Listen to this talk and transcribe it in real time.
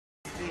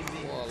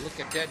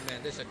look at that, man.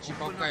 There's a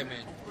chipaukai,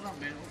 man.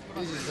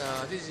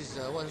 This is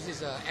what is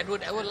this?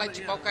 Edward like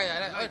chipaukai.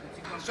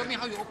 Show me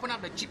how you open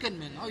up the chicken,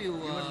 man. How you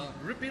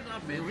rip it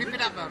up, man. Rip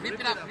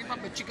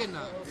up the chicken.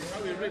 How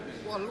you rip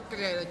it? Wow, look at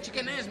that, the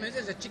chicken ass, man.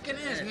 There's a chicken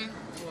ass, man.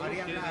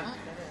 Huh?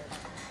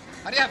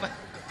 Hurry up.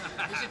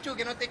 Mr. Chu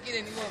cannot take it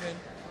anymore, man.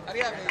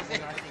 Hurry up, man.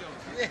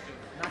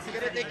 He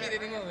cannot take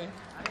it anymore, man.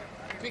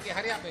 Quick,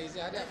 hurry up, man. He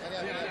said, hurry up.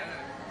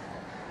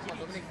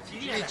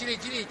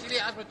 Chili,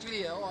 ask for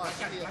chili. Oh,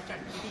 chili.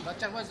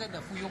 Bachan, what's that? The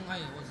Fuyong Hai.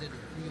 What's that?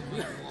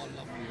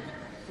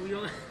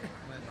 Fuyong.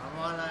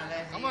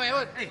 Come on,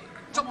 Edward. Hey,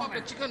 chop up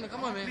the chicken.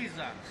 Come on, man.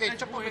 Okay,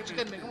 chop up the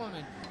chicken, man. Come on,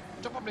 man.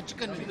 Chop up the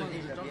chicken, man.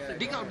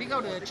 Dig out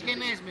the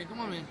chicken ass, man. Come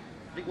on, man.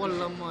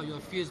 Wallah, you're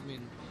fierce,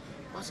 man.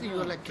 Basically,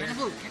 you're like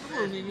cannibal,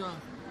 man. You are.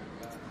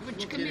 Even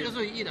chicken meat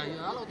also you eat.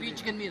 You're allowed to eat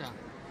chicken meat.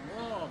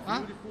 Oh,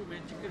 beautiful,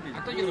 man. Chicken meat. I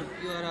thought you're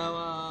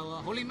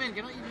a holy man.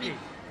 Cannot eat meat.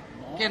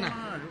 Can I?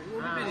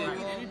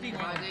 Anything,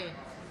 man.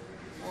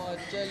 Oh, I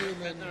tell you,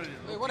 man.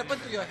 Wait, what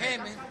happened to your hair,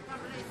 man?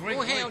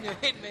 No hair on your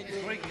head, man.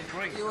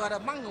 You are a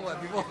monk or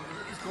what before?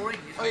 It's growing.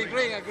 Oh,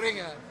 you're growing.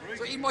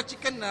 So eat more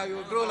chicken now, you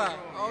will grow lah.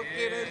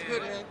 Okay, that's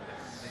good, man.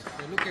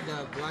 So look at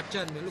the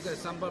belacan, man. Look at the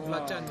sambal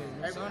belacan,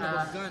 man. Sound of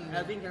a gun, man.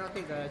 Alvin cannot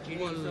take the chili,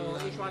 so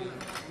each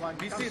one.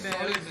 This is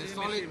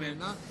solid, man.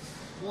 Huh?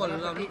 Wow,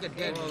 look at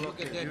that, man. Look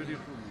at that.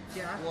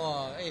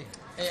 Wow, hey,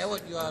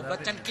 Edward, you are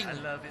belacan king. I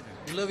love it.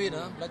 You love it,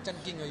 huh? Belacan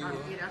king are you?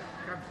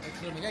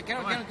 Excellent. Yeah,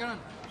 carry on.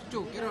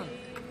 Chu, carry on.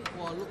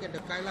 Wow, look at the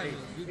kailan.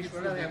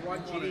 Beautiful.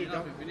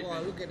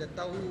 Wow, look at the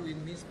tahu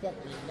in minced pork,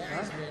 man.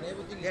 Nice, man.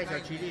 Everything is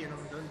nice. Chili,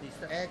 don't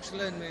disturb.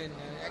 Excellent, man.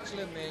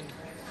 Excellent, man.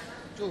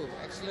 Chu,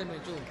 excellent,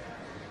 man. Chu.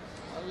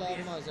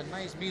 Allah, it's a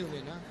nice meal,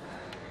 man. Huh?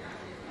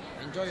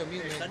 Enjoy your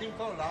meal, man. Turning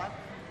cold, Lord.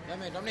 Yeah,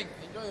 man. Dominic,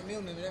 enjoy your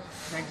meal, man.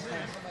 Thanks.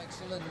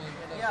 Excellent, man.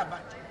 Yeah,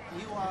 but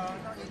you are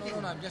not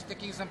eating. No, I'm just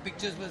taking some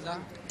pictures first, huh?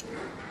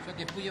 So I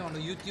can put you on the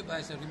YouTube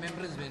as a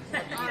remembrance, man.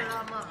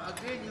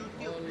 Again,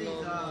 YouTube,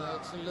 please.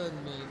 Excellent,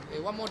 man.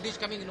 Hey, one more dish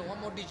coming, One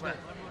more dish, no?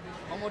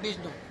 One more dish,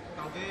 no?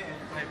 Okay.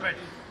 Hey, Brett.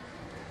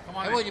 Come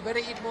on, Hey, you better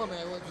eat more,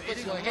 man.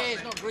 Because your hair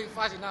is not growing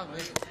fast enough,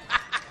 man.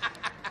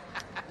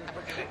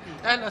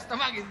 And the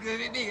stomach is good,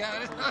 already.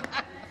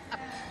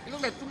 You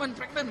look like 2 months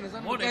pregnant or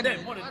something. More than that.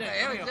 4 months.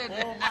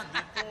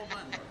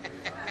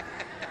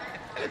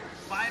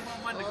 5 more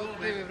months ago,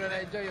 Okay, man. brother,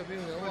 enjoy your meal,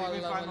 man. Oh,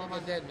 Allah, look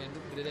at that, man.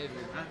 Look at that,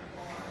 man.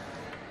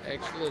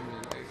 Excellent,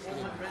 man.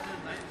 Excellent.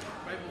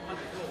 5 more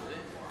months ago,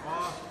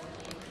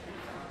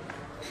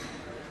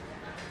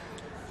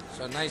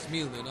 So nice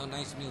meal, man.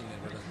 Nice meal, man,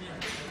 brother.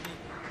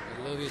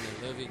 I love it.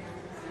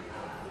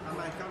 I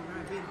might come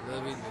right in.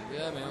 Love it, man.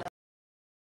 Yeah, man.